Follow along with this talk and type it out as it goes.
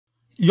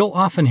You'll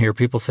often hear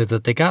people say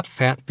that they got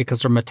fat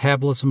because their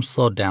metabolism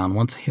slowed down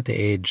once they hit the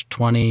age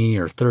 20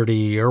 or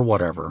 30 or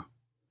whatever.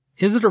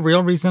 Is it a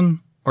real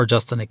reason or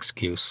just an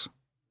excuse?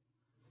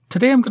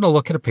 Today I'm going to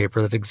look at a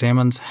paper that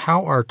examines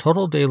how our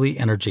total daily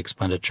energy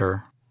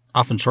expenditure,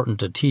 often shortened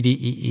to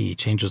TDEE,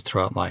 changes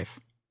throughout life.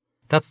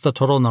 That's the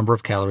total number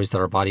of calories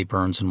that our body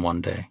burns in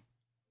one day.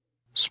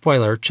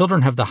 Spoiler,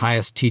 children have the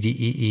highest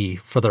TDEE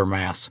for their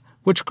mass,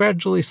 which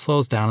gradually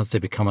slows down as they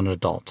become an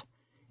adult.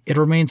 It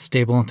remains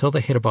stable until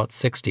they hit about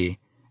 60,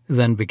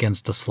 then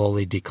begins to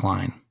slowly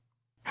decline.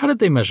 How did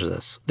they measure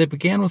this? They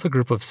began with a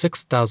group of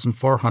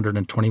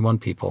 6,421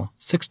 people,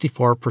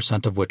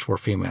 64% of which were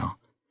female.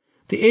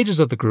 The ages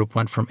of the group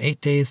went from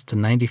 8 days to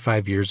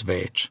 95 years of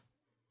age.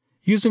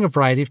 Using a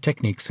variety of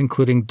techniques,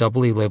 including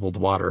doubly labeled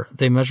water,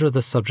 they measure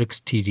the subject's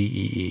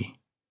TDEE.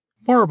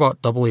 More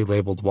about doubly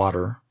labeled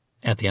water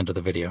at the end of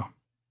the video.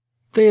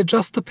 They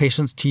adjust the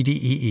patient's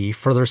TDEE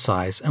for their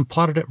size and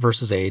plotted it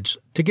versus age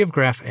to give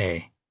graph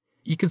A.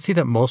 You can see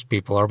that most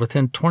people are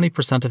within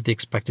 20% of the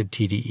expected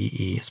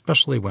TDEE,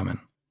 especially women.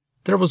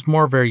 There was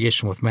more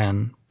variation with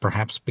men,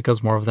 perhaps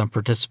because more of them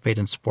participate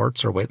in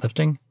sports or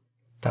weightlifting.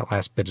 That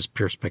last bit is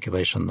pure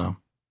speculation, though.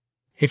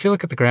 If you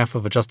look at the graph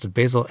of adjusted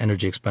basal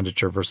energy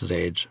expenditure versus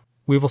age,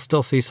 we will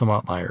still see some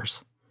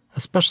outliers,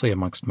 especially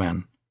amongst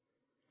men.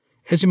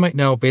 As you might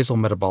know, basal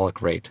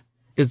metabolic rate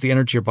is the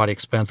energy your body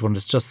expends when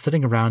it's just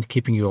sitting around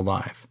keeping you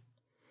alive.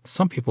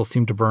 Some people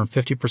seem to burn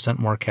 50%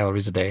 more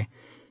calories a day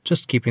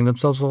just keeping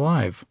themselves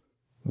alive.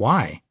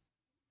 Why?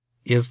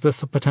 Is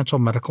this a potential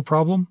medical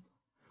problem?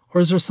 Or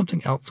is there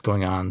something else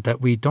going on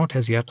that we don't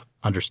as yet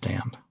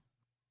understand?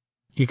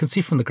 You can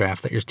see from the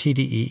graph that your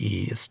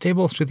TDEE is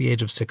stable through the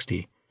age of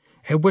 60,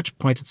 at which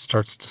point it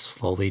starts to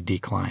slowly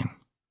decline.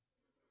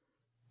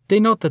 They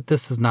note that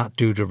this is not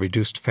due to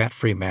reduced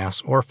fat-free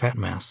mass or fat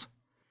mass.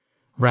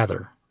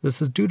 Rather,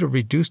 this is due to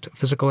reduced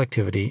physical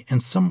activity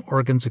and some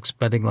organs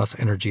expending less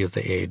energy as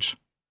they age.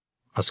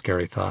 A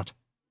scary thought.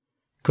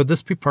 Could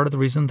this be part of the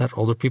reason that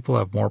older people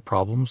have more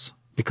problems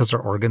because their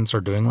organs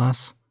are doing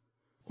less?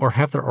 Or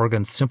have their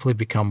organs simply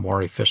become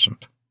more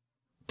efficient?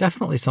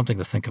 Definitely something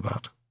to think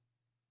about.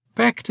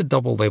 Back to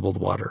double-labeled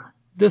water.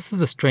 This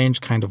is a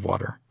strange kind of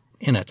water.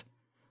 In it,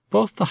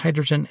 both the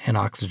hydrogen and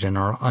oxygen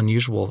are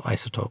unusual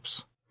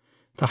isotopes.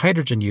 The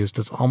hydrogen used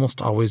is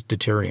almost always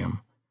deuterium,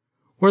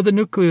 where the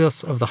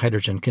nucleus of the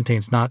hydrogen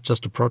contains not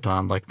just a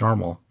proton like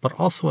normal, but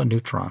also a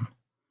neutron.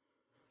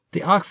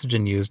 The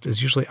oxygen used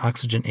is usually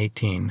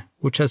oxygen-18,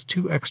 which has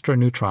 2 extra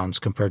neutrons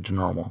compared to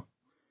normal.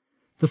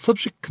 The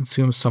subject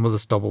consumes some of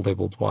this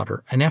double-labeled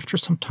water, and after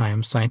some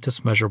time,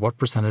 scientists measure what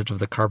percentage of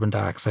the carbon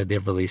dioxide they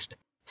have released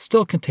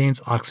still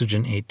contains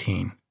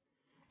oxygen-18.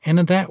 And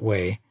in that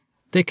way,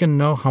 they can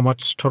know how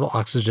much total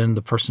oxygen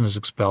the person has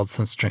expelled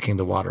since drinking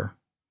the water.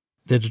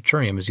 The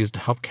deuterium is used to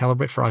help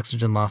calibrate for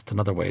oxygen lost in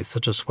other ways,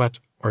 such as sweat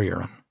or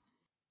urine.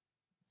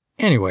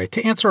 Anyway,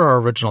 to answer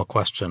our original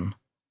question,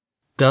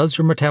 does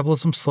your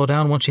metabolism slow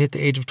down once you hit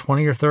the age of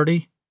 20 or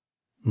 30?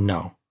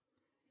 No.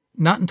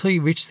 Not until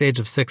you reach the age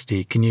of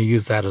 60 can you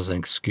use that as an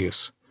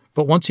excuse.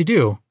 But once you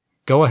do,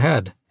 go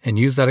ahead and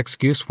use that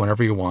excuse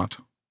whenever you want.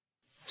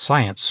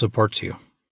 Science supports you.